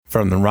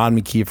From the Ron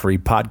McKeefery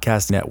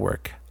Podcast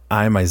Network,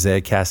 I'm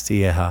Isaiah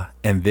Castilleja,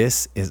 and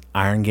this is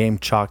Iron Game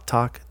Chalk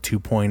Talk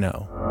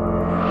 2.0.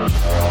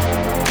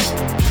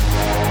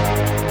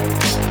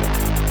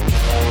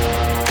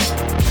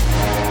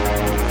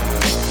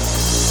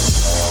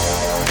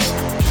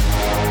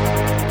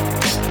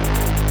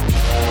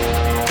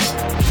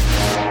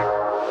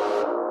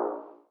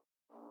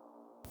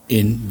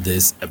 In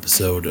this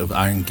episode of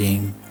Iron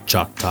Game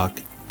Chalk Talk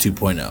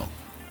 2.0,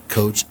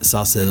 Coach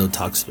Salcedo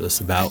talks to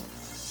us about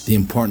the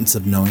importance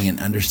of knowing and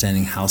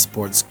understanding how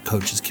sports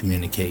coaches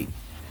communicate,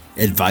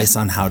 advice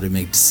on how to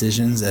make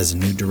decisions as a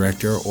new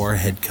director or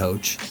head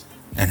coach,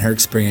 and her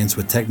experience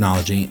with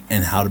technology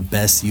and how to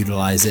best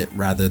utilize it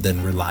rather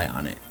than rely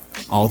on it.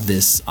 All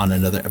this on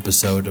another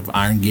episode of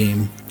Iron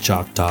Game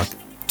Chalk Talk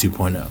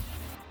 2.0.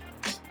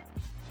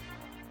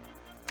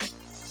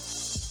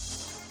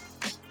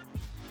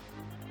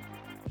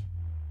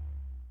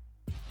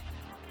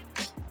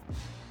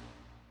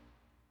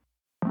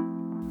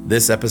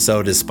 This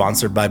episode is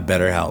sponsored by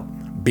BetterHelp.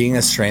 Being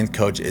a strength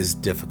coach is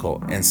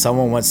difficult, and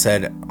someone once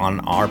said on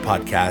our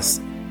podcast,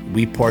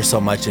 we pour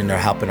so much into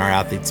helping our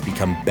athletes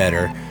become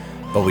better,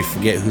 but we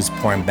forget who's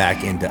pouring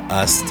back into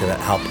us to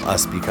help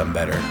us become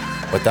better.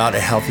 Without a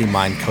healthy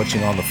mind,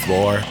 coaching on the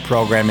floor,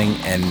 programming,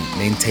 and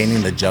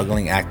maintaining the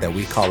juggling act that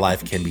we call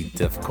life can be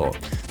difficult.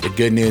 The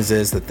good news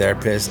is the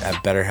therapists at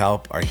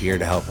BetterHelp are here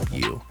to help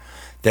you.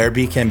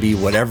 Therapy can be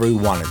whatever we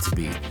want it to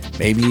be.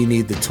 Maybe you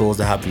need the tools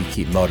to help you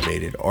keep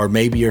motivated, or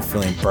maybe you're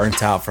feeling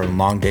burnt out from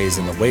long days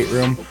in the weight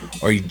room,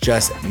 or you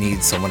just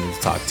need someone to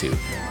talk to.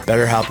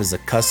 BetterHelp is a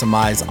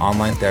customized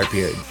online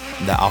therapy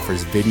that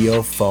offers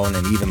video, phone,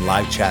 and even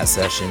live chat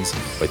sessions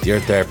with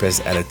your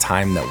therapist at a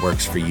time that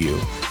works for you.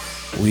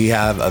 We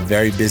have a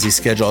very busy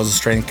schedule as a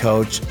strength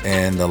coach,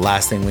 and the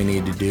last thing we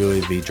need to do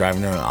is be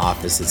driving to an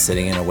office and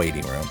sitting in a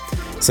waiting room.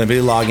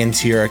 Simply log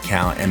into your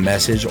account and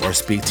message or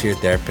speak to your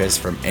therapist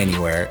from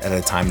anywhere at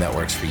a time that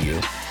works for you.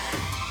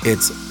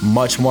 It's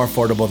much more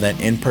affordable than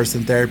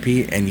in-person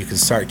therapy, and you can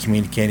start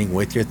communicating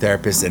with your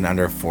therapist in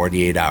under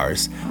 48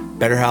 hours.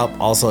 BetterHelp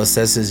also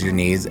assesses your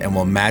needs and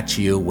will match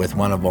you with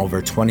one of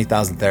over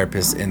 20,000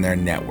 therapists in their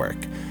network.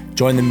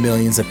 Join the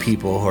millions of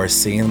people who are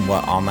seeing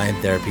what online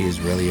therapy is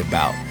really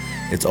about.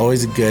 It's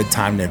always a good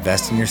time to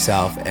invest in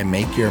yourself and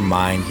make your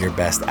mind your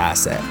best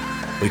asset.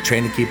 We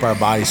train to keep our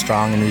bodies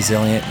strong and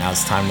resilient. Now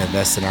it's time to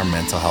invest in our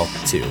mental health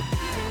too.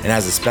 And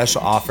as a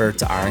special offer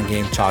to Iron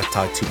Game Chalk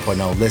Talk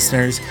 2.0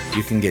 listeners,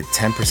 you can get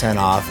 10%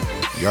 off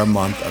your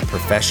month of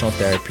professional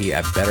therapy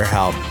at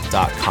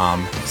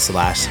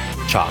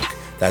betterhelp.com/chalk.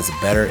 That's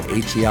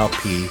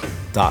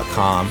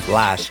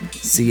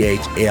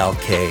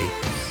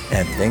betterhelp.com/CHALK.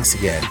 And thanks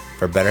again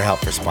for BetterHelp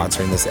for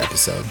sponsoring this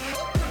episode.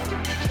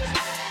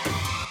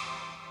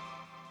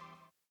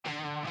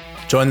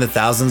 Join the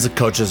thousands of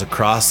coaches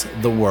across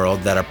the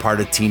world that are part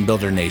of Team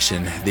Builder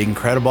Nation. The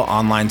incredible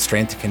online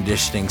strength and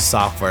conditioning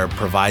software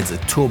provides a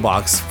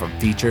toolbox for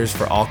features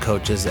for all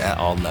coaches at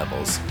all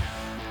levels.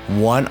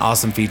 One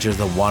awesome feature is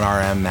the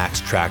 1RM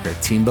Max Tracker.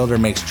 Team Builder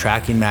makes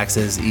tracking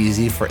maxes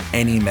easy for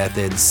any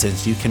method,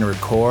 since you can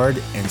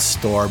record and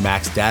store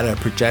max data,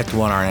 project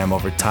 1RM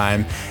over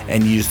time,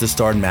 and use the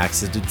stored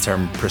maxes to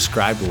determine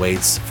prescribed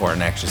weights for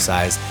an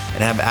exercise,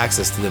 and have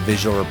access to the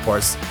visual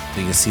reports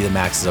so you can see the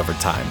maxes over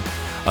time.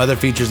 Other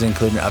features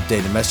include an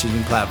updated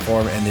messaging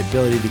platform and the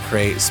ability to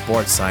create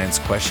sports science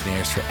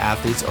questionnaires for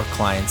athletes or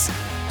clients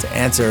to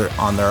answer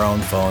on their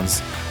own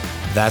phones.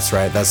 That's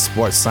right, that's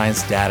sports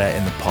science data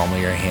in the palm of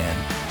your hand.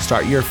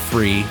 Start your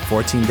free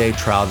 14-day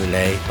trial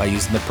today by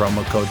using the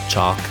promo code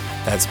CHALK,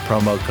 that's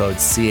promo code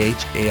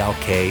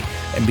CHALK,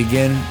 and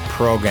begin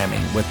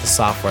programming with the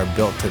software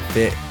built to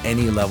fit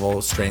any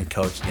level strength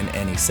coach in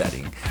any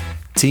setting.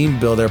 Team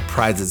Builder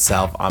prides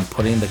itself on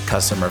putting the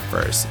customer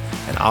first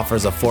and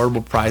offers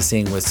affordable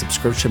pricing with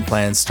subscription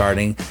plans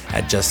starting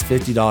at just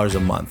 $50 a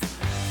month.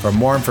 For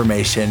more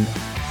information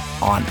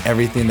on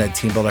everything that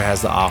Team Builder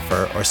has to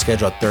offer, or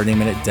schedule a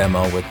 30-minute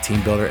demo with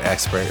Team Builder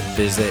expert,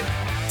 visit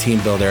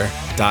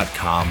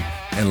teambuilder.com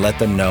and let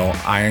them know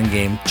Iron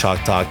Game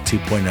Chalk Talk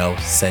 2.0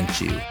 sent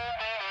you.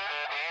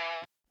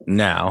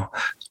 Now,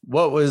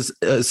 what was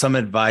some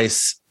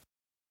advice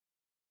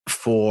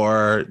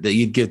for that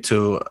you'd give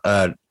to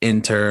an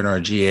intern or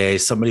a GA,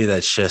 somebody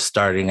that's just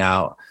starting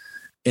out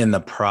in the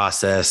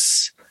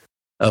process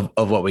of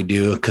what we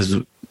do? Because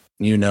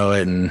you know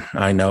it and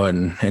I know it,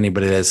 and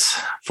anybody that's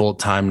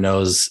full-time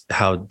knows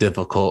how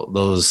difficult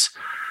those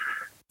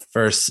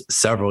first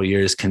several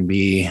years can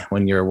be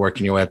when you're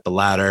working your way up the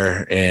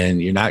ladder and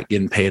you're not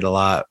getting paid a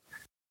lot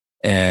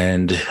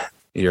and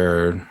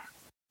you're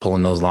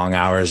pulling those long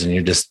hours and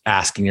you're just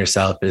asking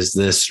yourself, is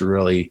this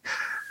really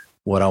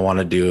what I want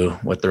to do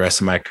with the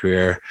rest of my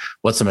career?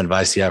 What's some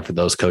advice you have for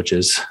those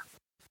coaches?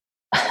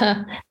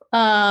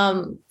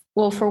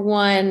 Well, for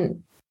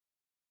one,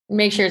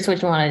 make sure it's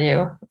what you want to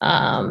do.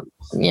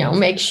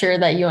 Make sure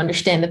that you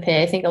understand the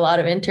pay. I think a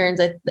lot of interns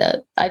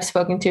that I've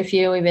spoken to, a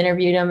few, we've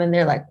interviewed them, and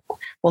they're like,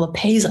 well, the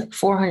pay's like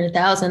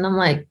 $400,000. I'm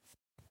like,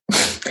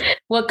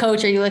 what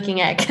coach are you looking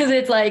at? Because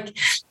it's like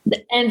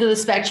the end of the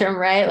spectrum,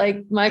 right?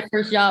 Like my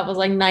first job was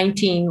like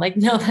 19. Like,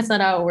 no, that's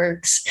not how it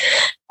works.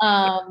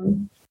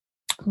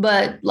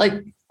 But like,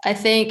 I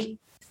think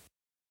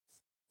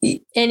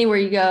anywhere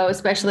you go,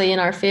 especially in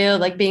our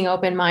field, like being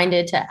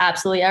open-minded to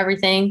absolutely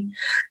everything,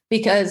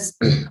 because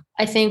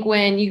I think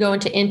when you go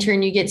into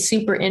intern, you get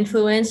super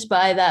influenced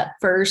by that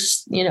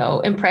first,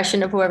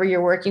 impression of whoever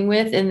you're working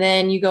with. And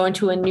then you go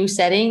into a new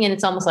setting and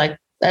it's almost like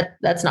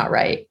that's not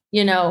right.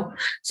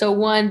 So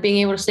one, being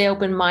able to stay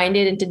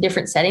open-minded into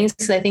different settings,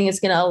 because I think it's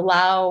going to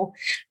allow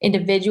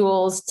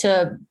individuals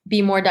to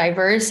be more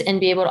diverse and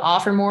be able to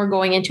offer more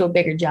going into a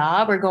bigger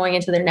job or going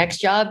into their next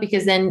job,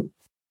 because then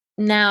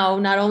now,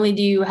 not only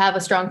do you have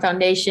a strong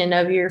foundation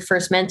of your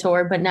first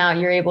mentor, but now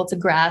you're able to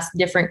grasp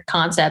different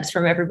concepts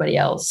from everybody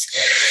else.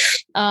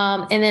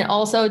 And then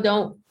also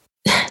don't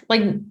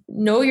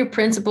know your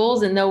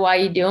principles and know why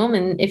you do them.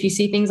 And if you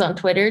see things on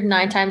Twitter,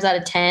 9 times out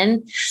of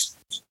 10,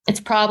 it's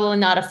probably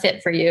not a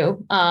fit for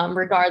you.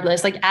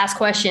 Regardless, ask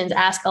questions,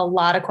 ask a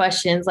lot of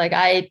questions.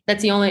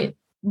 That's the only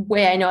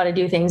way I know how to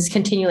do things,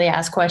 continually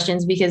ask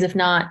questions, because if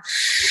not,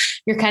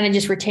 you're kind of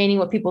just retaining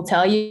what people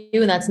tell you.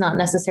 And that's not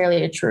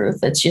necessarily a truth.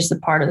 It's just a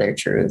part of their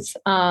truth.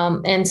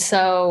 And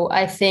so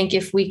I think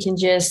if we can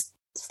just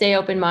stay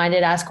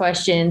open-minded, ask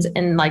questions,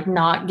 and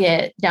not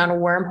get down a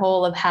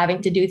wormhole of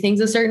having to do things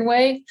a certain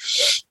way,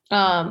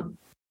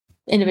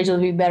 individuals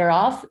will be better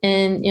off.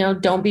 And,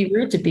 don't be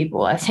rude to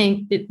people. I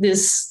think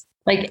this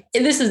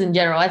is in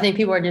general. I think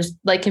people are just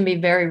can be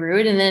very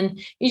rude. And then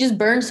you just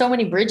burn so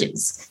many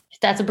bridges. If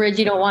that's a bridge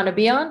you don't want to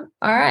be on,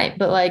 all right.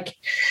 But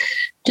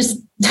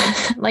just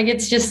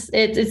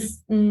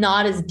it's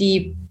not as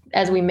deep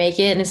as we make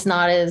it, and it's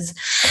not as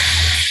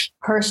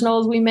personal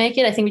as we make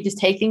it. I think we just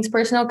take things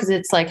personal because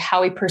it's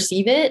how we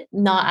perceive it,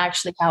 not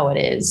actually how it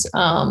is.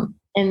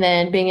 And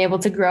then being able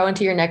to grow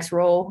into your next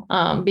role,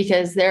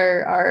 because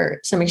there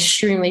are some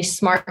extremely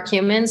smart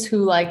humans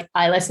who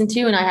I listen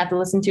to, and I have to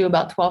listen to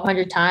about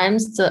 1,200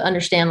 times to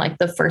understand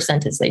the first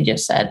sentence they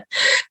just said.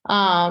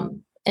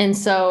 And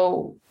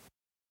so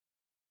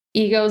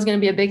ego is going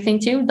to be a big thing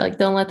too.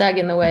 Don't let that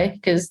get in the way,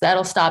 because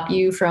that'll stop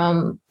you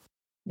from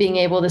being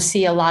able to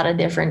see a lot of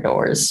different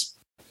doors.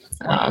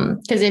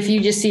 Because if you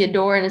just see a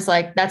door and it's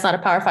that's not a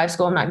Power 5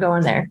 school, I'm not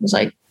going there. It's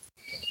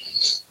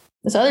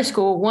this other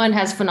school, one,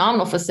 has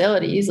phenomenal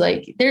facilities.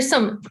 There's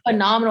some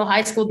phenomenal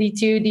high school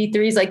D2,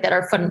 D3s that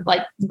are fun,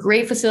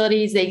 great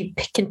facilities. They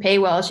can pay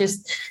well. It's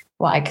just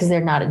why? Because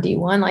they're not a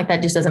D1.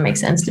 That just doesn't make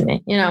sense to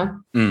me,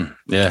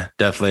 Yeah,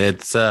 definitely.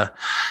 It's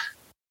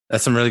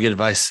that's some really good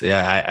advice. Yeah,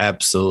 I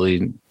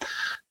absolutely.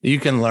 You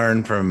can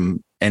learn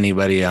from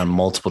anybody on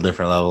multiple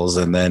different levels.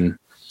 And then,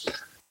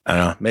 I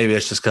don't know, maybe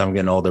it's just because I'm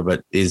getting older,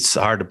 but it's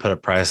hard to put a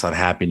price on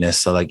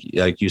happiness. So like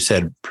you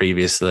said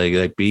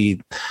previously,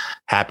 be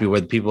happy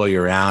with people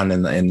you're around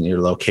and your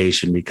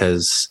location,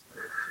 because,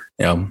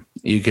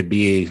 you could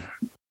be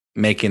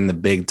making the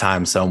big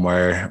time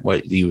somewhere,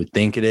 what you would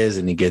think it is,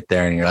 and you get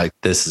there and you're like,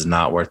 this is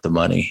not worth the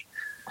money.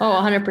 Oh,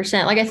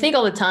 100%. I think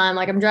all the time,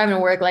 I'm driving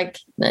to work,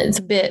 it's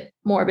a bit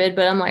morbid,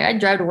 but I'm I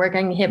drive to work, I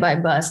can get hit by a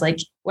bus.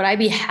 Would I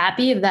be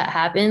happy if that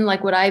happened?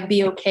 Would I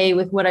be okay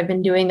with what I've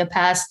been doing the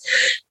past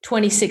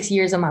 26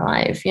 years of my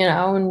life,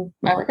 And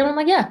my work, and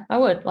I'm yeah, I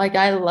would.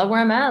 I love where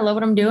I'm at. I love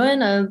what I'm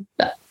doing.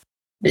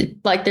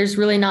 There's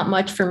really not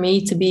much for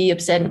me to be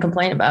upset and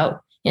complain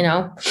about,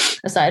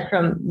 aside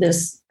from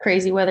this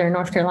crazy weather in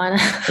North Carolina.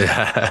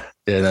 Yeah,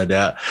 no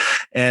doubt.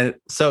 And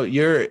so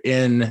you're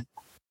in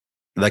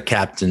the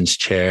captain's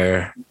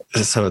chair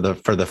for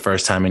the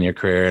first time in your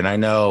career. And I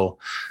know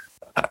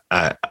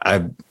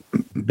I've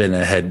been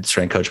a head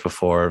strength coach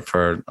before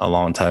for a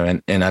long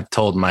time. And I've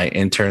told my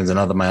interns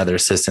and my other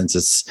assistants,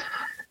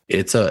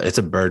 it's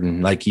a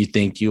burden. You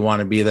think you want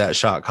to be that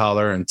shot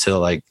caller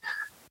until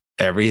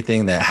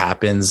everything that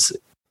happens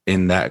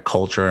in that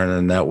culture and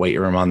in that weight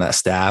room on that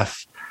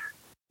staff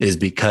is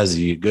because of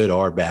you, good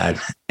or bad.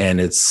 And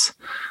it's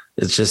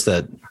just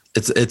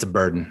it's a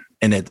burden.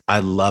 And I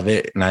love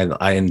it, and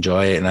I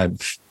enjoy it, and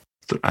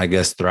I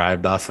guess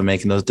thrived off of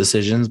making those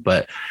decisions,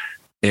 but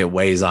it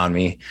weighs on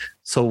me.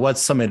 So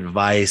what's some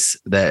advice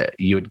that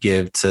you would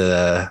give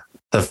to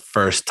the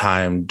first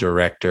time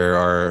director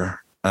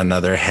or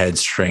another head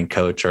strength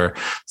coach, or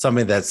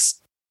somebody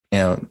that's,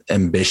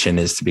 ambition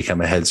is to become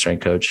a head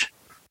strength coach?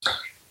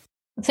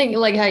 I think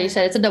how you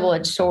said, it's a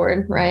double-edged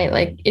sword,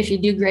 right? If you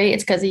do great,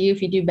 it's because of you.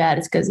 If you do bad,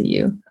 it's because of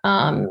you.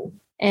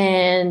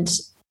 And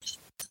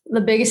the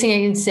biggest thing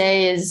I can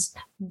say is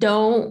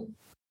don't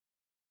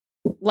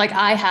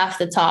I have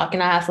to talk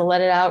and I have to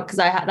let it out, because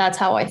that's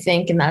how I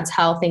think, and that's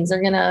how things are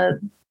going to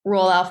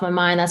roll off my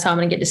mind. That's how I'm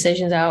going to get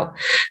decisions out.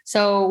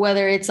 So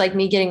whether it's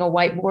me getting a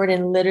whiteboard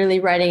and literally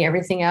writing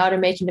everything out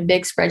and making a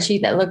big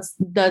spreadsheet that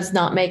does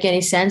not make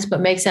any sense, but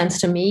makes sense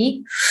to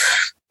me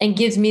and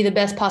gives me the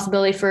best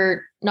possibility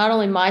for not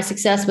only my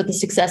success, but the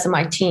success of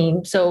my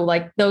team. So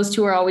those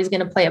two are always going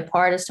to play a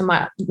part as to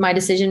my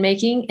decision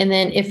making. And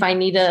then if I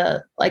need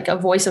a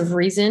voice of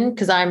reason,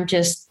 because I'm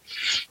just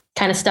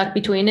kind of stuck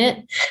between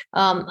it.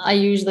 I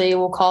usually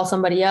will call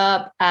somebody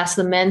up, ask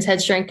the men's head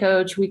strength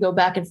coach. We go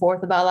back and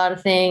forth about a lot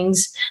of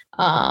things,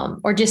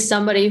 or just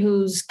somebody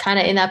who's kind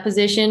of in that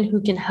position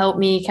who can help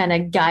me kind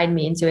of guide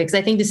me into it. Cause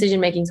I think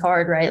decision-making is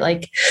hard, right?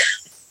 Like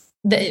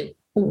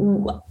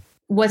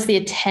what's the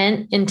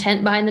intent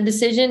behind the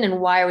decision and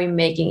why are we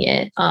making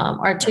it?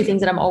 Are two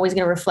things that I'm always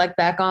going to reflect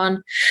back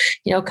on.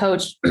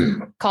 Coach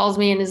calls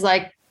me and is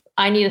like,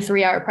 I need a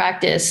 3-hour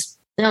practice.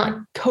 And I'm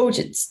like, Coach,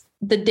 it's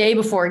the day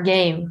before a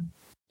game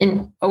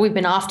and we've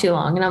been off too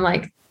long. And I'm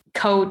like,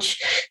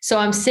 Coach. So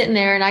I'm sitting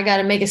there and I got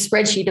to make a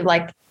spreadsheet of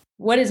like,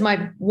 what is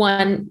my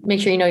one, make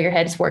sure you know your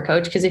head sport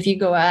coach. Cause if you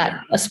go at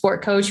a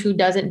sport coach who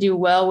doesn't do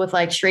well with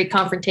like straight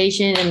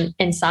confrontation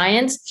and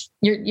science,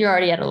 you're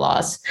already at a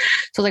loss.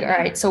 So like, all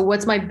right, so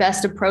what's my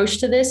best approach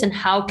to this and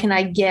how can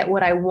I get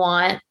what I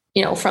want,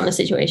 from the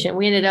situation?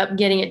 We ended up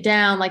getting it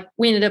down. Like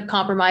we ended up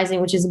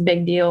compromising, which is a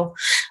big deal.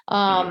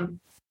 And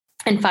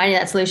finding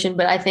that solution.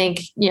 But I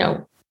think,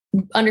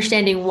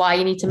 understanding why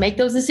you need to make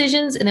those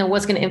decisions and then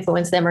what's going to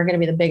influence them are going to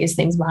be the biggest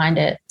things behind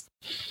it.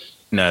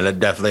 No, that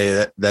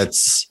definitely,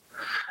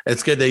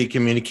 it's good that you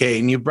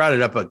communicate, and you brought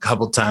it up a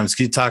couple of times.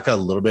 Can you talk a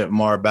little bit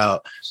more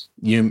about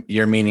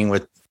your meaning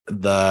with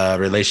the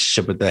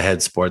relationship with the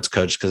head sports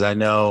coach? Because I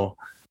know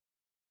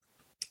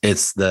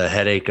it's the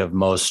headache of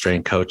most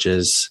strength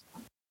coaches,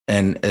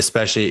 and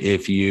especially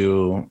if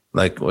you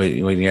like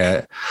when you're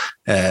at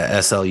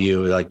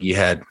SLU, like you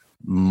had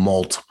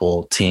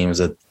multiple teams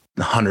of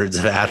hundreds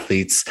of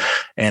athletes,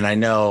 and I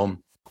know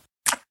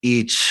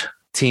each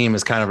team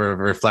is kind of a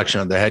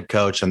reflection of the head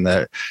coach, and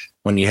that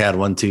when you had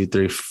 1, 2,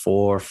 3,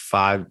 4,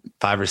 5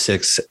 or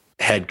 6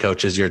 head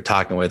coaches you're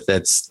talking with,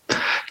 that's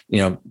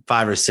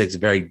 5 or 6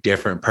 very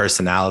different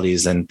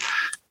personalities, and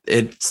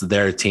it's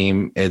their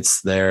team,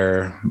 it's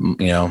their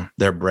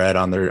their bread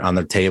on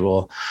their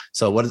table.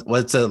 So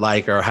what's it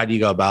like, or how do you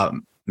go about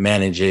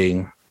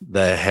managing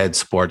the head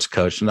sports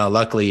coach? Now,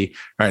 luckily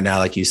right now,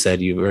 like you said,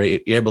 you're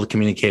able to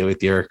communicate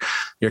with your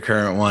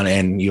current one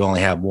and you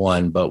only have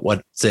one, but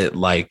what's it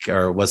like,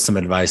 or what's some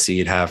advice that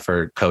you'd have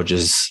for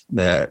coaches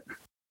that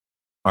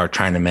are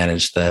trying to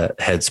manage the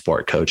head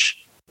sport coach?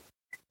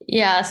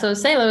 Yeah. So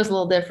St. Louis is a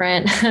little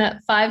different.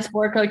 5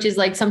 sport coaches,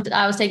 like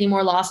I was taking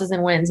more losses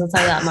than wins. I'll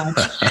tell you that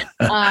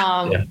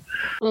much.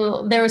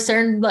 Well, there were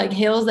certain like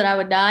hills that I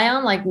would die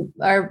on. Like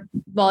our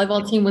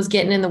volleyball team was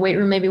getting in the weight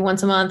room maybe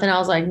once a month. And I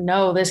was like,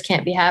 no, this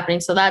can't be happening.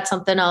 So that's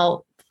something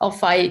I'll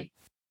fight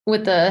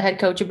with the head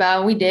coach about.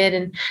 And we did.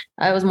 And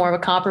I was more of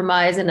a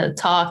compromise and a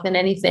talk than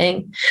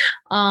anything.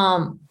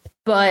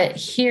 But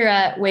here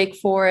at Wake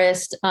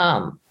Forest,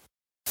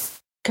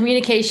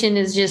 communication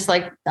is just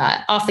like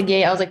off the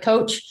gate. I was like,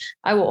 Coach,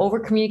 I will over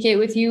communicate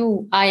with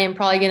you. I am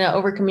probably going to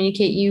over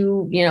communicate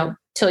you,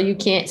 till you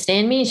can't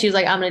stand me. She was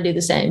like, I'm going to do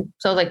the same.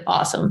 So I was like,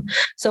 awesome.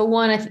 So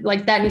one,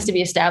 like that needs to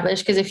be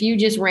established. Cause if you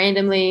just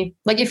randomly,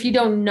 like, if you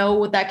don't know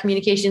what that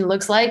communication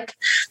looks like,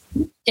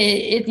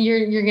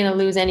 you're going to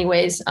lose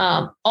anyways.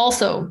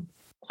 Also,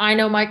 I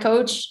know my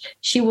coach,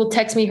 she will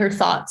text me her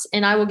thoughts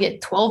and I will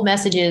get 12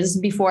 messages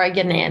before I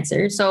get an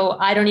answer. So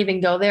I don't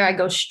even go there. I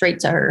go straight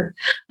to her.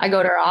 I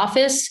go to her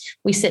office,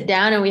 we sit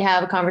down and we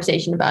have a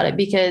conversation about it,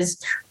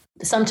 because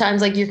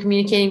sometimes like you're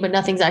communicating, but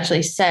nothing's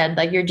actually said.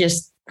 Like you're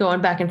just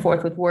going back and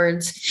forth with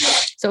words.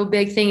 So a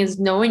big thing is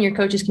knowing your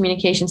coach's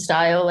communication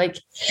style. Like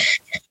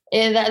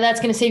that's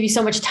going to save you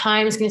so much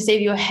time. It's going to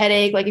save you a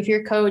headache. Like if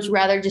your coach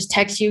rather just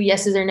text you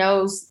yeses or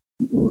nos,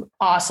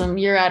 awesome,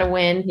 you're at a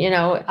win.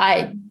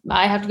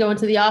 I have to go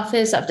into the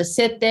office. I have to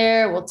sit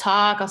there. We'll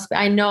talk.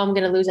 I know I'm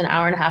going to lose an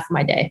hour and a half of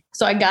my day.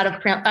 So I got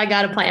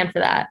to plan for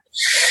that.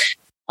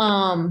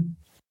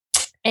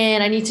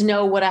 And I need to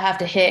know what I have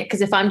to hit. Cause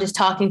if I'm just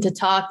talking to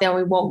talk, then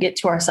we won't get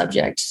to our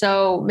subject.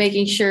 So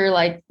making sure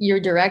like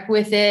you're direct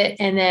with it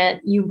and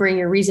that you bring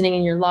your reasoning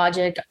and your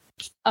logic.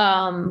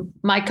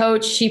 My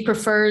coach, she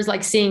prefers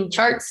like seeing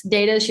charts,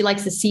 data. She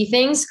likes to see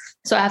things.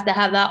 So I have to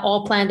have that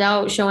all planned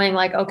out, showing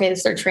like, okay, this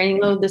is our training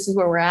load. This is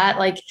where we're at.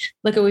 Like,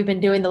 look what we've been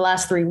doing the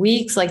last 3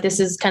 weeks. Like, this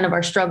is kind of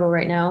our struggle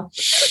right now.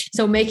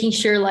 So making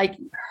sure like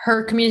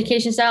her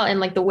communication style and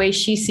like the way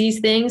she sees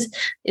things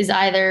is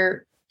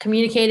either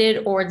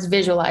communicated or it's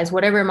visualized,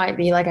 whatever it might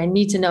be. Like, I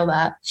need to know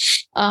that.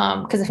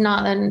 Cause if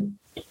not, then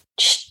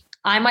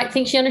I might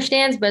think she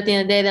understands, but at the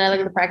end of the day, then I look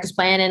at the practice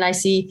plan and I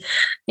see,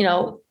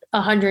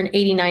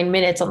 189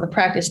 minutes on the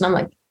practice. And I'm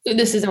like,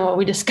 this isn't what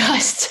we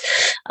discussed.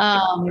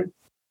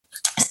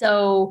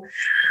 So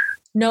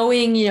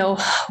knowing,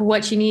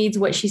 what she needs,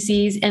 what she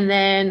sees, and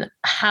then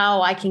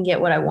how I can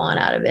get what I want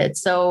out of it.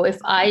 So if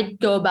I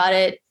go about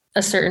it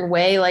a certain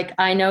way, like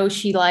I know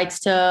she likes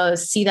to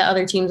see that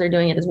other teams are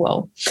doing it as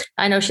well.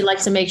 I know she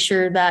likes to make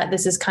sure that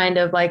this is kind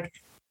of like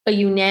a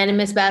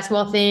unanimous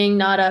basketball thing,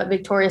 not a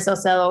Victoria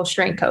Salcello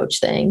strength coach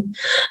thing.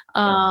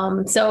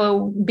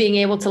 So being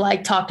able to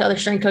like talk to other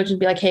strength coaches and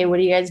be like, hey, what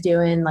are you guys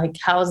doing? Like,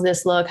 how's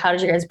this look? How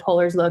does your guys'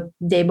 polars look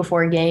day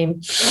before a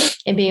game?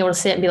 And being able to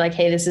sit and be like,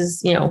 hey, this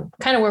is,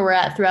 kind of where we're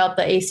at throughout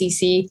the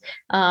ACC,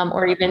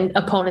 or even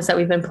opponents that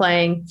we've been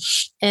playing.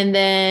 And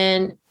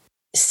then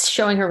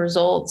showing her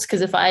results.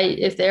 Cause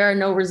if there are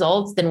no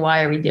results, then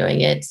why are we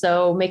doing it?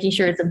 So making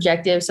sure it's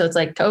objective. So it's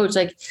like, coach,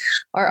 like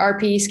our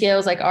RP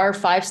scales, like our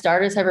 5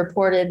 starters have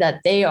reported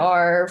that they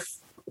are,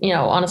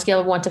 on a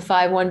scale of 1 to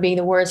 5, 1 being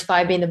the worst,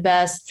 5 being the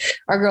best.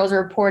 Our girls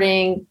are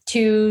reporting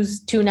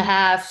 2s,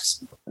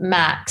 2.5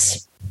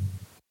 max.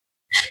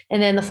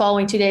 And then the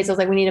following 2 days, I was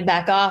like, we need to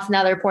back off.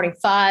 Now they're reporting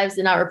 5s.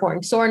 They're not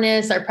reporting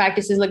soreness. Our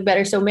practices look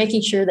better. So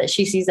making sure that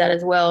she sees that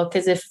as well.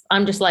 Because if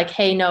I'm just like,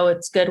 hey, no,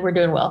 it's good, we're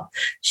doing well.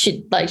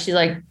 She's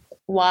like,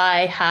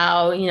 why,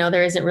 how,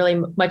 there isn't really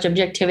much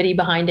objectivity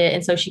behind it.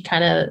 And so she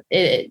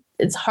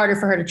it's harder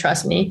for her to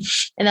trust me.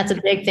 And that's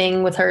a big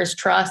thing with her is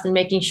trust, and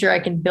making sure I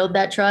can build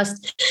that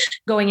trust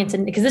going into,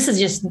 because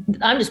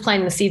I'm just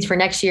planting the seeds for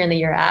next year and the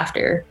year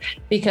after,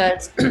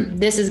 because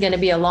this is going to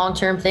be a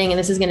long-term thing. And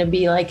this is going to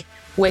be like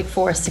Wake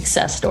Forest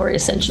success story,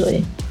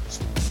 essentially.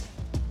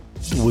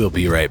 We'll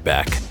be right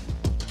back.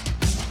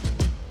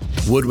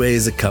 Woodway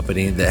is a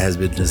company that has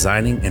been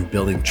designing and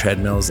building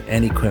treadmills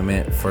and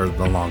equipment for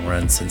the long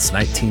run since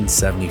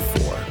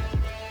 1974.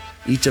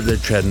 Each of their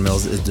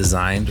treadmills is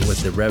designed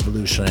with the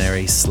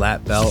revolutionary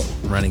slat belt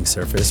running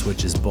surface,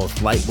 which is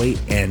both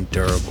lightweight and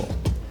durable.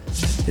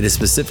 It is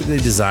specifically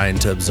designed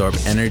to absorb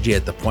energy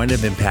at the point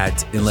of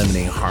impact,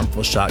 eliminating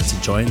harmful shock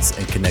to joints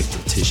and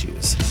connective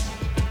tissues.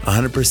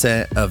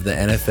 100% of the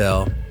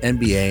NFL,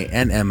 NBA,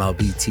 and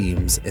MLB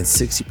teams and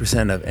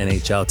 60% of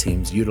NHL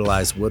teams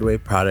utilize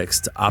Woodway products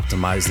to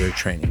optimize their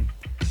training.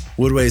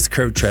 Woodway's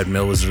Curve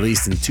treadmill was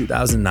released in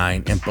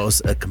 2009 and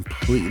boasts a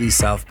completely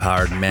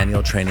self-powered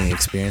manual training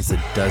experience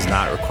that does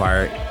not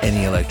require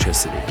any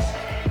electricity.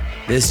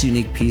 This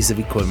unique piece of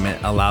equipment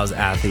allows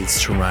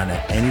athletes to run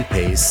at any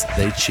pace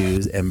they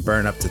choose and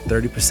burn up to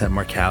 30%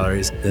 more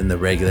calories than the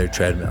regular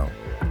treadmill.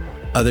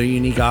 Other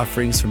unique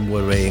offerings from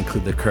Woodway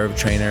include the Curve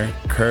Trainer,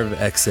 Curve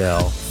XL,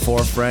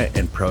 Forefront,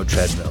 and Pro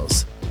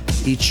treadmills.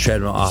 Each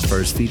treadmill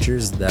offers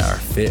features that are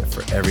fit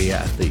for every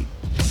athlete.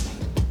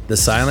 The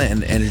silent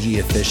and energy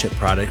efficient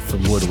product from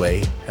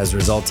Woodway has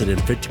resulted in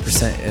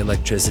 50%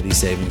 electricity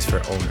savings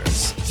for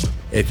owners.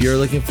 If you're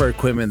looking for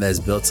equipment that is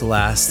built to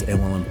last and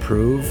will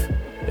improve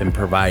and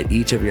provide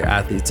each of your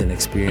athletes an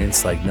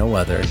experience like no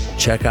other,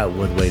 check out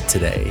Woodway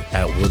today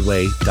at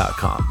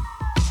woodway.com.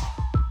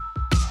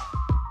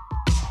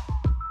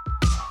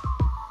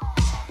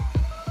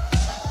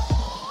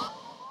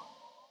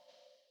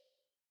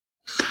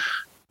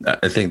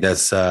 I think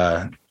that's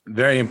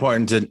very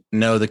important to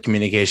know the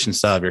communication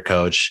style of your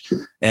coach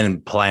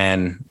and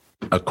plan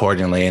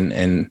accordingly.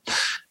 And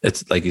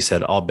it's like you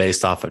said, all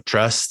based off of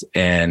trust.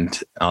 And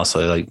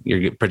also like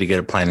you're pretty good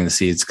at planting the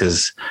seeds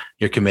because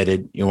you're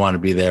committed. You want to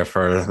be there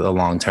for the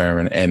long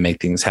term and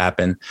make things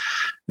happen.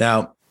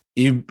 Now,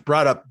 you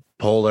brought up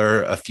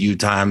Polar a few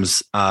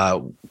times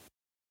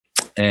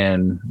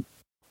and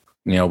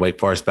Wake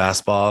Forest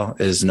basketball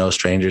is no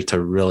stranger to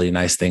really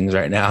nice things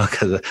right now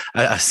because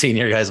I've seen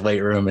your guys'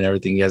 weight room and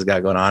everything you guys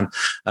got going on.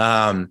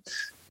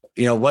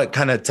 What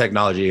kind of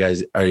technology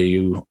are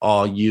you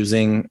all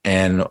using?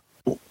 And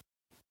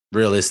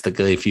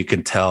realistically, if you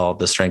can tell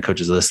the strength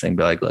coaches listening,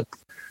 be like, look,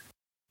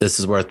 this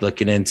is worth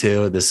looking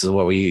into. This is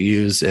what we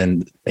use.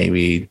 And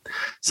maybe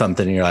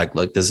something you're like,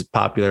 look, this is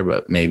popular,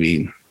 but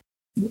maybe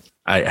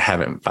I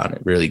haven't found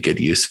it really good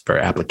use for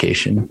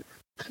application.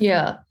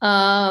 Yeah.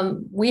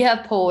 We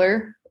have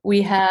Polar.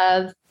 We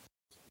have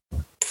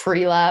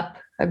Freelap,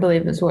 I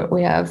believe is what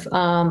we have.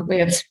 We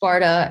have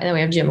Sparta, and then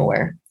we have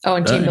GymAware. Oh,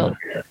 and Team Builder.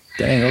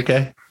 Dang,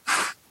 okay.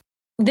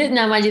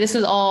 Now, mind you, this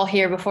was all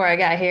here before I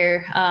got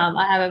here.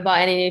 I haven't bought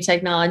any new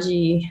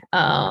technology.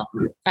 I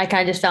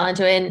kind of just fell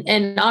into it.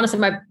 And honestly,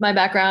 my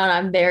background,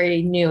 I'm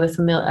very new with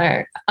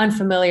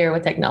unfamiliar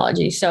with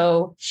technology.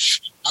 So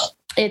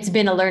it's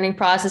been a learning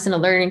process and a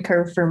learning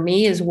curve for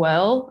me as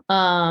well.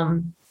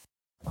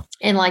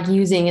 And like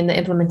using in the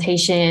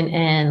implementation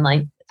and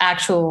like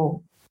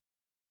actual,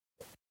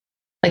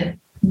 like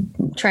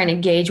trying to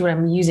gauge what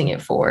I'm using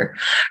it for.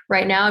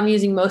 Right now, I'm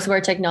using most of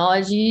our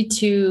technology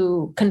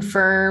to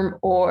confirm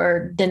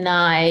or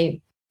deny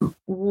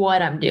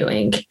what I'm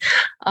doing.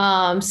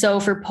 So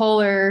for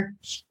Polar,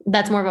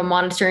 that's more of a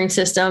monitoring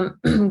system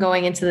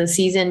going into the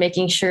season,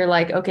 making sure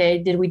like, okay,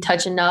 did we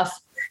touch enough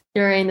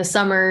during the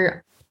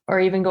summer or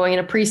even going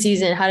into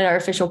preseason? How did our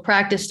official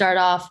practice start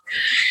off?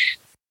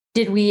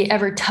 Did we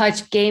ever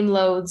touch game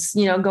loads,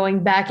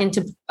 going back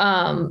into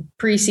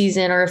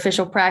preseason or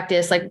official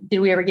practice? Like, did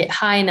we ever get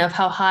high enough?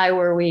 How high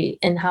were we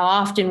and how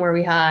often were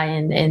we high?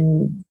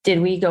 And did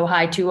we go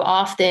high too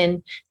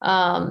often?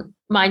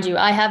 Mind you,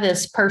 I have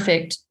this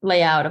perfect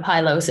layout of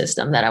high-low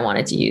system that I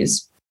wanted to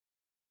use.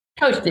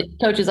 Coach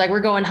was like,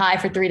 we're going high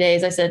for 3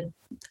 days. I said,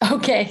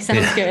 okay,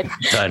 sounds good.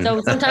 So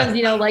sometimes,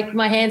 like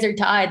my hands are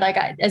tied. Like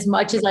as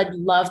much as I'd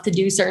love to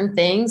do certain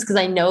things because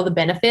I know the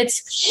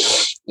benefits,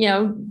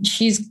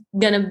 she's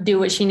going to do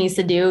what she needs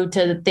to do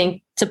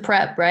to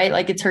prep, right?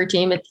 Like it's her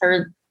team,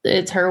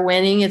 it's her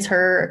winning, it's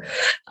her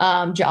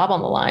job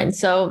on the line.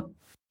 So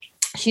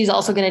she's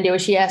also going to do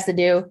what she has to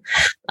do.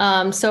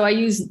 So I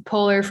use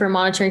Polar for a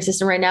monitoring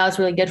system right now. It's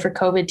really good for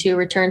COVID too.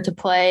 Return to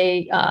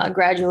play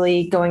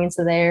gradually going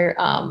into there.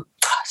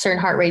 certain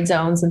heart rate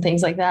zones and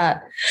things like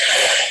that.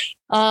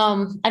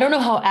 I don't know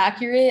how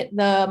accurate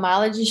the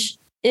mileage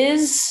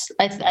is.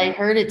 I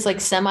heard it's like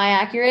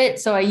semi-accurate.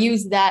 So I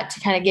use that to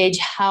kind of gauge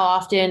how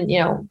often,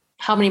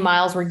 how many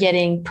miles we're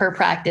getting per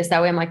practice.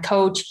 That way I'm like,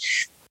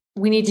 coach,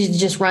 we need to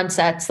just run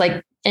sets,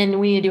 like,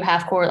 and we need to do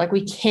half court. Like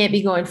we can't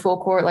be going full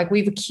court. Like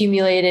we've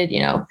accumulated,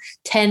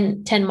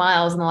 10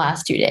 miles in the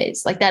last 2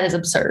 days. Like that is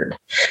absurd,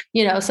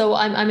 so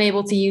I'm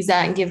able to use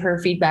that and give her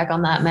feedback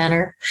on that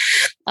manner.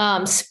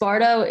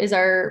 Sparto is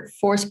our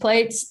force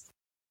plates.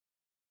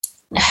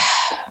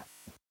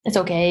 It's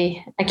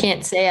okay. I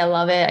can't say I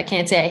love it. I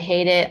can't say I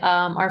hate it.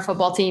 Our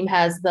football team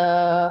has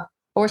the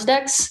force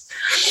decks.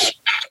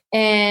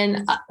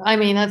 And I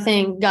mean, that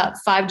thing got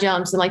 5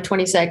 jumps in like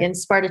 20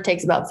 seconds. Sparta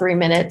takes about 3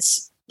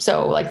 minutes.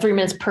 So like 3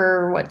 minutes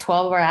per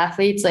 12 of our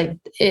athletes, like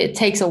it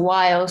takes a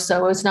while.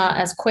 So it's not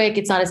as quick.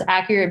 It's not as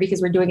accurate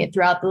because we're doing it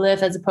throughout the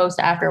lift as opposed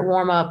to after a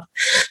warm up.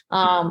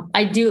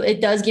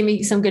 It does give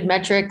me some good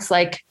metrics.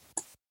 Like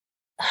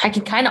I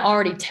can kind of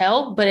already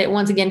tell, but it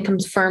once again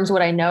confirms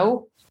what I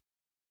know.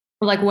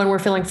 Like when we're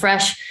feeling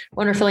fresh,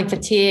 when we're feeling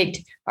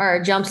fatigued,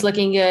 our jumps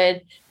looking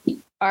good,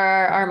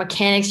 our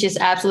mechanics just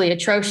absolutely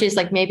atrocious.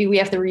 Like maybe we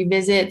have to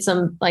revisit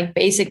some like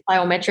basic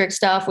plyometric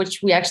stuff,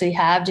 which we actually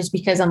have, just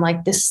because I'm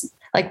like this,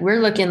 like we're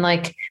looking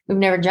like we've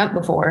never jumped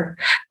before.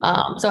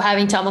 So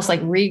having to almost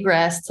like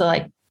regress to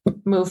like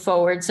move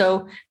forward.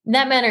 So in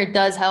that manner, it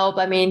does help.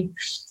 I mean,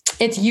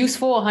 it's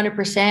useful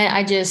 100%.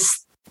 I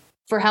just,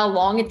 for how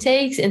long it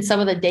takes and some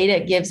of the data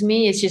it gives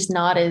me, it's just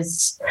not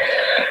as,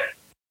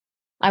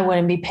 I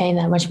wouldn't be paying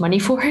that much money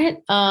for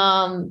it.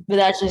 But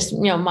that's just,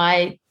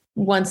 my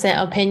 1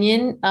 cent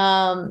opinion.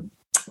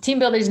 Team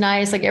Builder is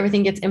nice. Like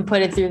everything gets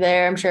inputted through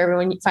there. I'm sure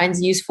everyone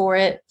finds use for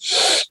it.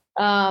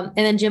 And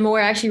then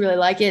GymAware, I actually really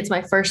like it. It's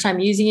my first time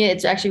using it.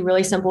 It's actually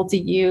really simple to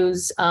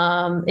use.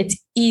 It's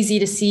easy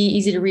to see,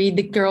 easy to read.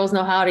 The girls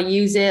know how to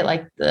use it.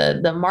 Like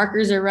the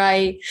markers are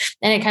right.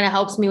 And it kind of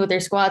helps me with their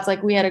squats.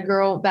 Like we had a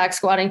girl back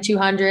squatting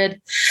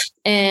 200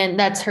 and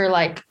that's her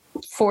like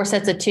 4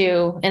 sets of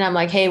 2. And I'm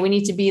like, hey, we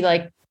need to be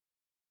like,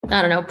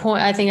 I don't know,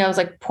 I think I was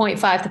like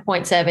 0.5 to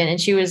 0.7.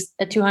 And she was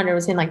at 200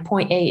 was in like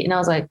 0.8. And I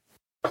was like,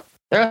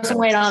 throw some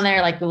weight on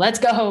there. Like, let's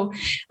go.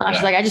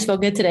 She's like, I just feel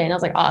good today. And I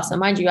was like, awesome.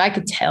 Mind you, I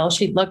could tell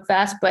she'd look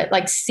fast, but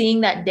like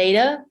seeing that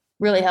data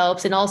really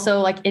helps. And also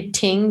like it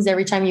tings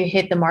every time you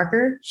hit the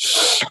marker.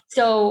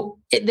 So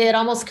it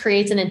almost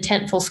creates an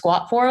intentful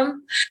squat for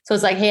them. So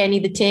it's like, hey, I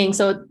need the ting.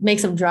 So it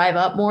makes them drive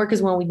up more.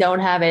 Cause when we don't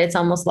have it, it's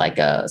almost like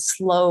a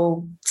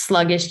slow,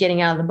 sluggish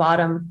getting out of the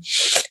bottom.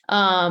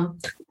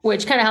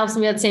 Which kind of helps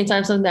me at the same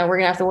time, something that we're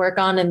going to have to work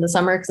on in the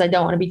summer because I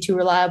don't want to be too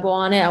reliable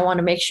on it. I want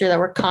to make sure that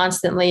we're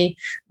constantly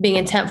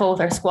being intentful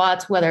with our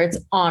squats, whether it's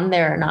on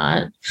there or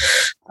not.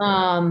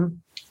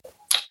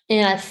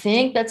 And I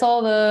think that's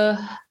all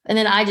and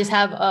then I just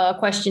have a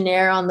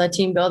questionnaire on the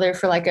Team Builder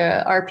for like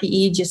a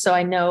RPE, just so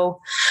I know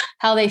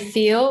how they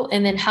feel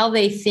and then how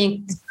they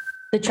think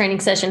the training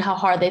session, how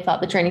hard they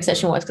thought the training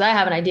session was. Cause I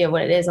have an idea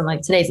what it is. I'm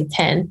like, today's a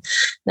 10.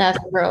 That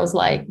girl's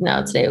like,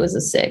 no, today it was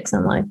a 6.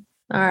 I'm like,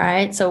 all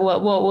right. So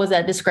what was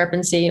that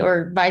discrepancy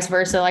or vice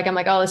versa? Like, I'm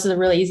like, oh, this is a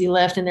really easy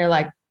lift. And they're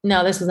like,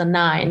 no, this was a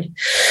 9.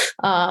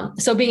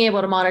 So being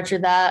able to monitor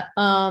that.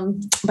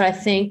 But I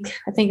think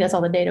that's all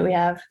the data we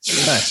have.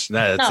 Nice.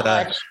 Not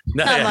much.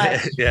 Not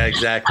much. Yeah,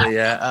 exactly.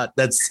 Yeah.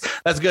 That's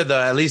good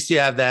though. At least you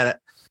have that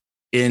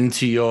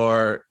into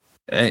your,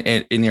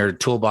 in your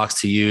toolbox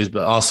to use,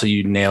 but also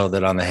you nailed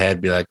it on the head.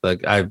 Be like,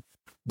 look, I've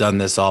done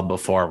this all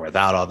before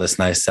without all this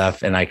nice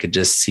stuff. And I could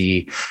just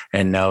see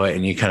and know it.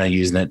 And you kind of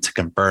using it to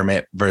confirm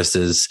it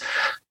versus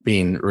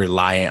being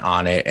reliant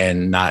on it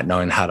and not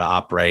knowing how to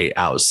operate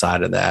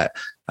outside of that.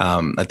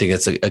 I think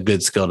it's a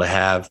good skill to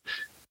have.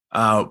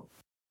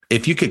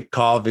 If you could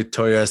call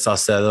Victoria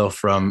Salcedo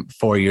from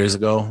 4 years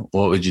ago,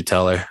 what would you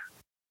tell her?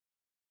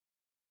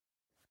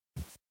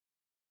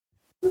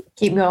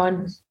 Keep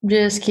going.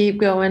 Just keep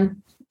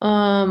going.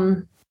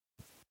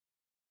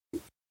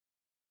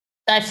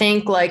 I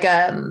think like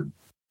I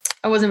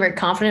wasn't very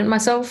confident in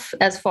myself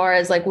as far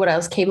as like what I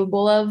was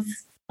capable of.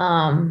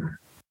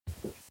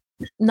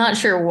 Not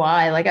sure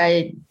why. Like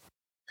I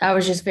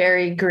was just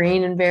very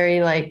green and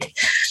very like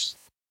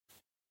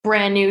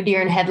brand new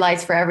deer in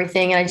headlights for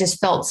everything. And I just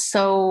felt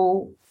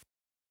so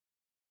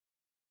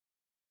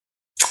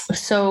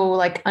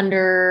like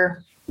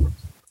undereducated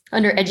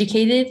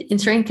in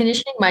strength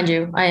conditioning. Mind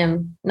you, I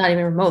am not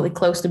even remotely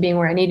close to being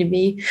where I need to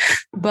be,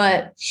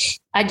 but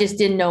I just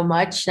didn't know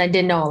much. And I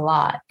didn't know a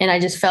lot. And I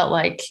just felt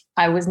like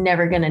I was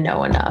never going to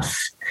know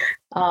enough.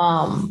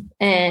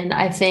 And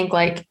I think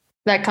like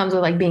that comes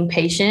with like being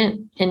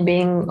patient and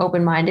being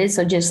open-minded.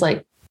 So just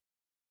like,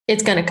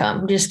 it's going to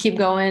come, just keep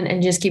going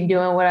and just keep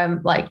doing what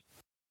I'm like,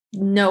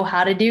 know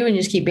how to do and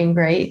just keep being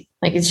great.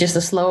 Like it's just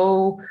a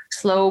slow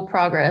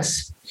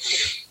progress.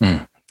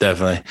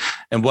 Definitely.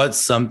 And what's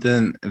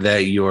something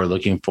that you're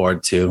looking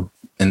forward to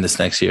in this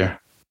next year?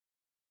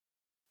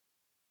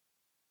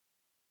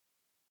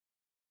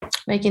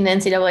 Making the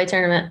NCAA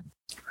tournament.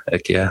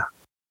 Heck yeah.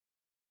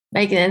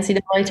 Making the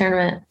NCAA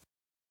tournament.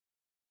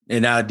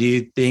 And now, do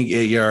you think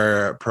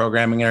your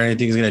programming or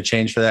anything is going to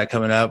change for that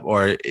coming up,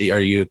 or are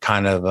you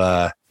kind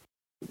of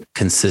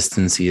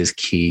consistency is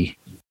key?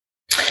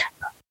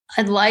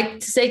 I'd like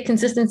to say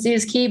consistency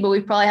is key, but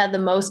we've probably had the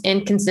most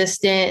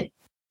inconsistent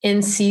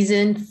in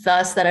season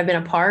thus that I've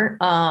been a part.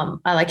 I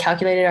like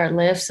calculated our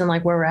lifts and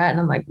like where we're at, and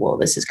I'm like, whoa,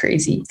 this is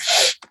crazy.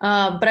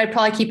 But I'd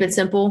probably keep it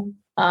simple,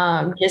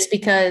 just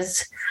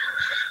because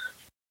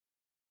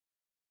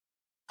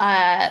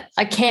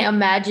I can't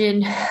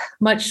imagine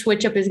much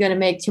switch up is going to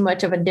make too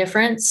much of a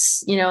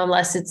difference,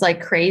 unless it's like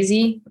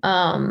crazy.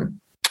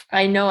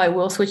 I know I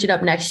will switch it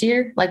up next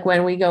year, like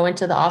when we go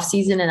into the off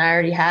season, and I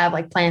already have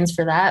like plans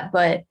for that.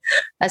 But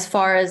as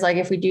far as like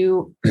if we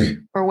do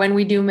or when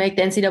we do make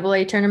the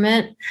NCAA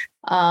tournament,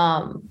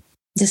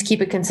 just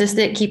keep it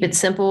consistent, keep it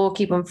simple,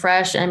 keep them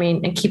fresh.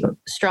 And keep them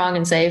strong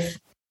and safe.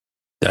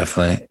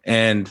 Definitely.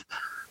 And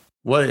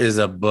what is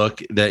a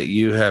book that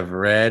you have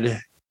read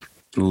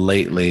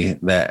lately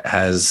that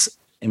has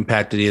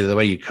impacted either the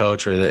way you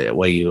coach or the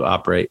way you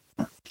operate?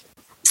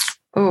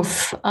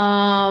 Oof.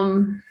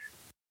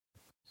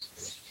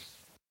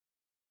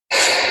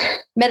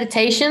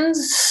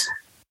 Meditations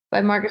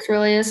by Marcus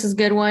Aurelius is a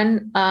good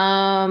one.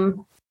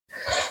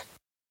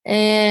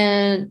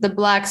 And The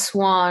Black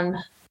Swan.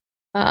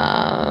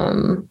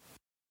 I'm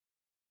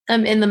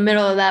in the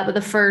middle of that, but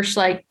the first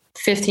like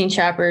 15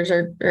 chapters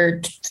or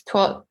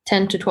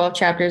 10 to 12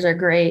 chapters are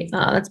great.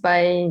 That's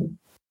by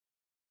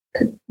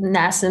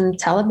Nassim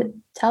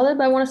Taleb,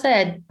 I want to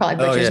say. I'd probably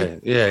butcher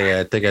it. Yeah.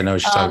 I think I know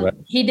what you're talking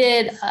about. He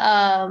did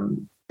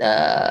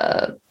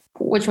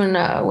which one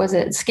was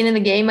it? Skin in the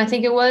Game, I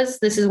think it was.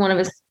 This is one of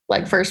his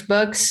like first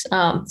books.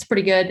 It's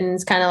pretty good, and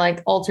it's kind of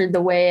like altered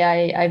the way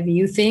I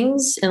view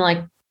things and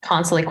like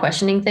constantly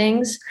questioning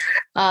things.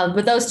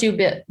 But those two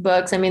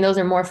books, those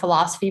are more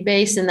philosophy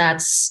based, and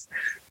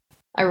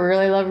I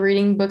really love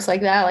reading books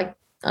like that, like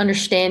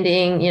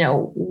understanding,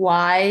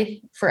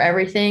 why for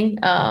everything.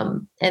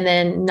 And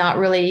then not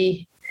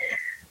really,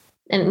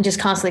 and just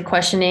constantly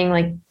questioning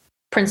like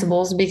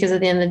principles, because at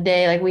the end of the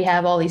day, like we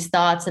have all these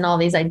thoughts and all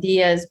these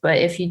ideas, but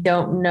if you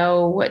don't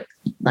know what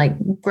like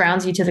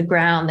grounds you to the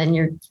ground, then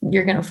you're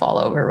going to fall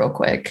over real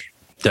quick.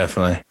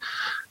 Definitely.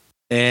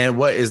 And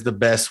what is the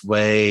best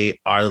way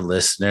our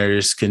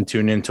listeners can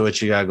tune into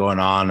what you got going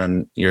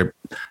on your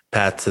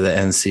path to the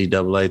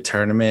NCAA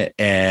tournament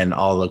and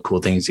all the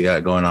cool things you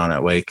got going on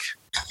at Wake?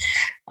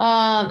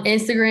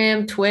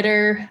 Instagram,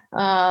 Twitter,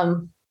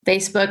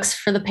 Facebook's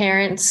for the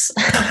parents.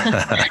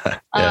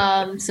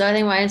 Yeah. So I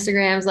think my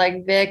Instagram's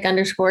like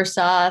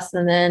Vic_sauce,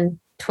 and then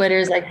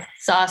Twitter's like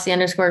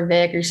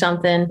saucy_Vic or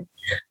something.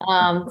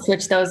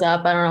 Switch those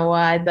up. I don't know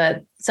why,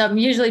 but so I'm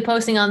usually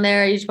posting on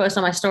there. I usually post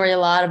on my story a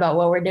lot about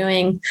what we're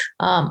doing.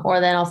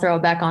 Or then I'll throw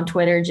it back on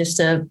Twitter just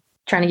to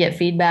trying to get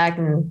feedback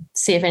and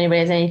see if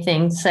anybody has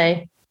anything to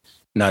say.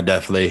 No,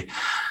 definitely.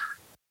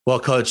 Well,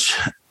 Coach,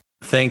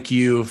 thank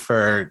you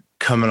for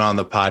coming on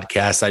the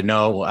podcast. I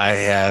know I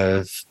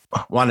have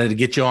wanted to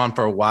get you on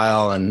for a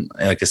while. And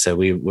like I said,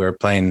 we were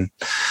playing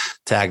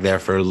tag there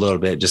for a little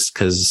bit just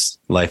because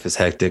life is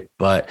hectic,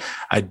 but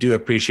I do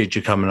appreciate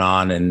you coming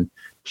on and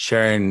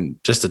sharing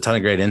just a ton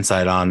of great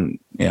insight on,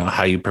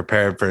 how you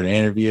prepared for an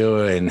interview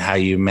and how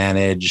you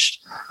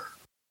managed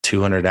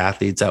 200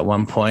 athletes at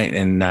one point,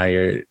 and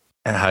now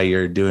how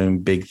you're doing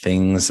big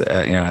things,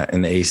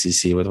 in the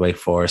ACC with Wake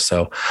Forest.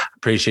 So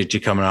appreciate you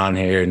coming on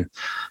here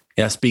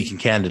and speaking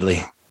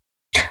candidly.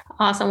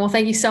 Awesome. Well,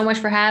 thank you so much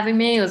for having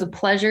me. It was a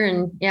pleasure.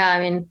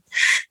 And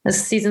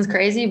this season's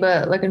crazy,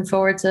 but looking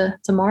forward to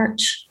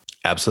March.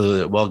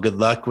 Absolutely. Well, good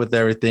luck with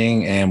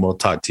everything, and we'll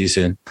talk to you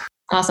soon.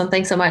 Awesome.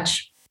 Thanks so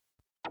much.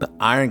 The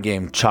Iron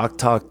Game Chalk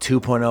Talk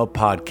 2.0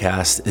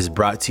 podcast is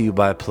brought to you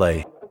by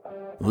Play.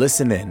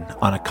 Listen in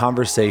on a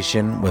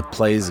conversation with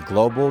Play's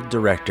Global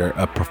Director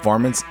of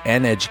Performance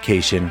and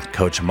Education,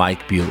 Coach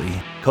Mike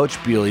Bewley.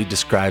 Coach Bewley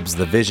describes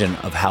the vision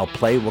of how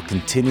Play will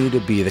continue to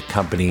be the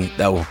company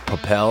that will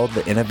propel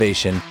the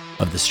innovation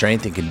of the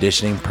strength and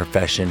conditioning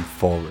profession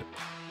forward.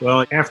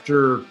 Well,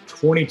 after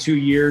 22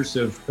 years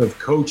of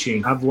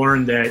coaching, I've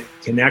learned that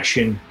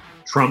connection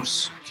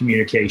trumps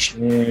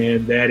communication,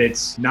 and that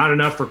it's not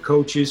enough for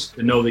coaches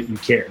to know that you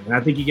care. And I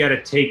think you got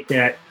to take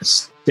that a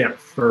step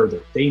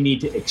further. They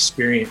need to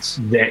experience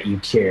that you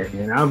care.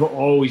 And I've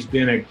always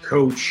been a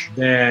coach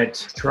that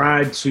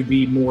tried to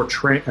be more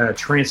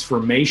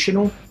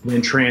transformational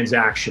than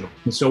transactional.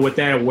 And so with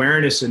that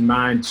awareness in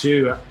mind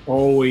too, I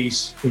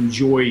always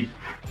enjoyed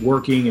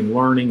working and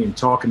learning and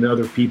talking to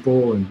other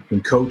people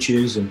and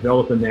coaches and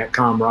developing that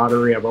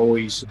camaraderie. I've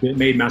always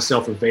made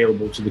myself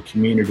available to the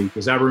community,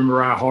 because I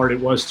remember how hard it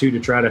was to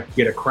try to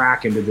get a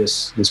crack into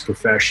this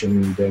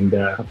profession. And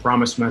I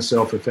promised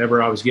myself if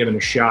ever I was given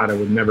a shot, I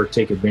would never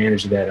take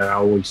advantage of that. I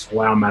always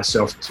allow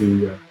myself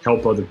to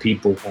help other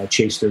people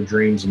chase their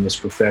dreams in this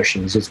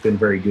profession. It's been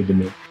very good to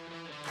me.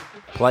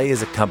 Play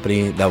is a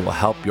company that will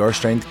help your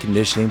strength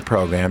conditioning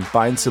program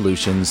find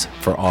solutions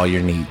for all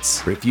your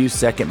needs. Review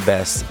Second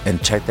Best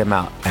and check them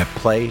out at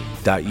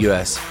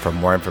play.us for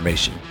more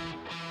information.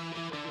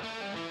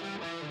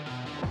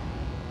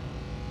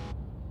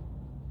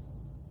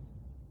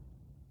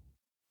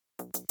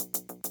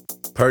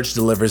 Perch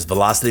delivers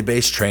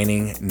velocity-based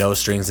training, no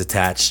strings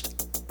attached.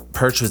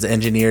 Perch was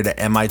engineered at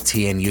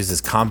MIT and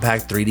uses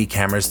compact 3D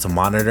cameras to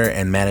monitor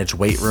and manage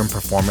weight room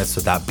performance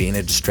without being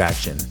a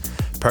distraction.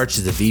 Perch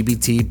is a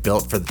VBT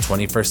built for the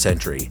 21st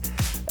century.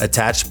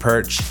 Attach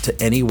Perch to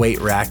any weight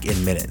rack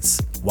in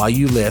minutes. While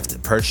you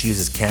lift, Perch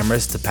uses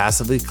cameras to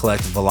passively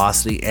collect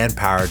velocity and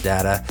power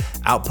data,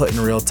 output in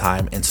real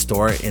time, and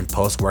store it in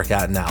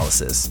post-workout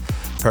analysis.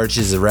 Perch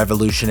is a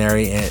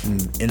revolutionary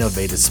and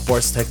innovative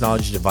sports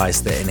technology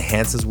device that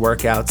enhances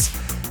workouts,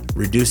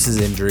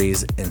 reduces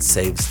injuries, and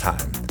saves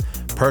time.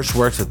 Perch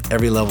works with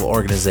every level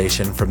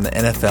organization from the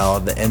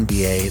NFL, the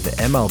NBA, the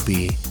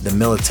MLB, the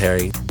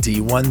military,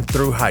 D1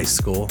 through high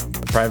school,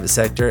 the private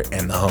sector,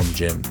 and the home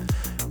gym.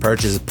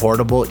 Perch is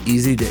portable,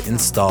 easy to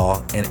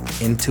install, and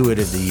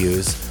intuitive to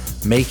use,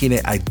 making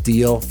it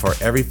ideal for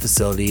every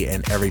facility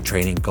and every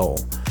training goal.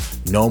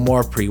 No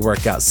more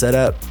pre-workout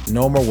setup,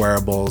 no more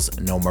wearables,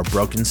 no more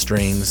broken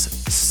strings.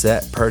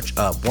 Set Perch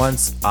up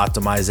once,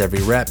 optimize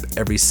every rep,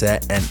 every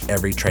set, and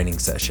every training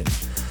session.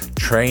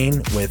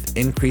 Train with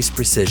increased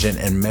precision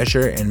and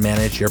measure and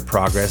manage your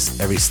progress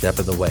every step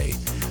of the way.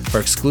 For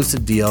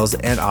exclusive deals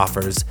and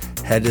offers,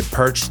 head to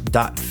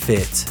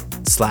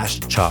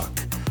perch.fit/chalk.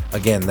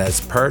 Again,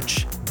 that's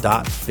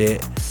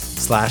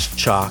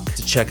perch.fit/chalk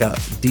to check out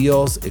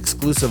deals,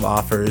 exclusive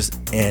offers,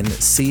 and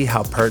see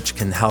how Perch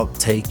can help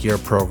take your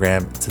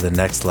program to the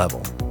next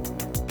level.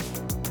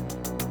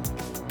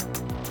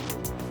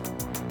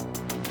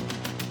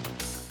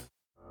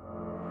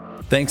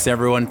 Thanks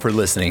everyone for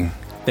listening.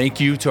 Thank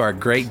you to our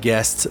great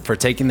guests for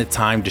taking the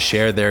time to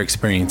share their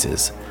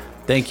experiences.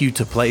 Thank you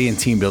to Play and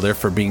Team Builder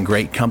for being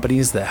great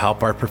companies that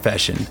help our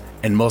profession.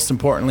 And most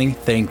importantly,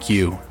 thank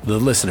you, the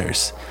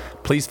listeners.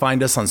 Please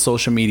find us on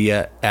social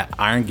media at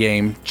Iron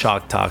Game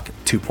Chalk Talk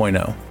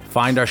 2.0.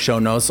 Find our show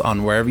notes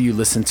on wherever you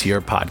listen to your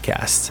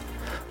podcast.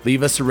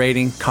 Leave us a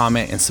rating,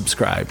 comment, and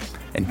subscribe.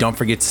 And don't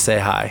forget to say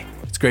hi.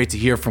 It's great to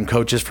hear from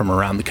coaches from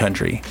around the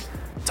country.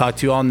 Talk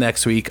to you all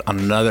next week on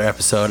another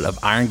episode of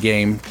Iron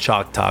Game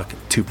Chalk Talk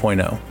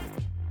 2.0.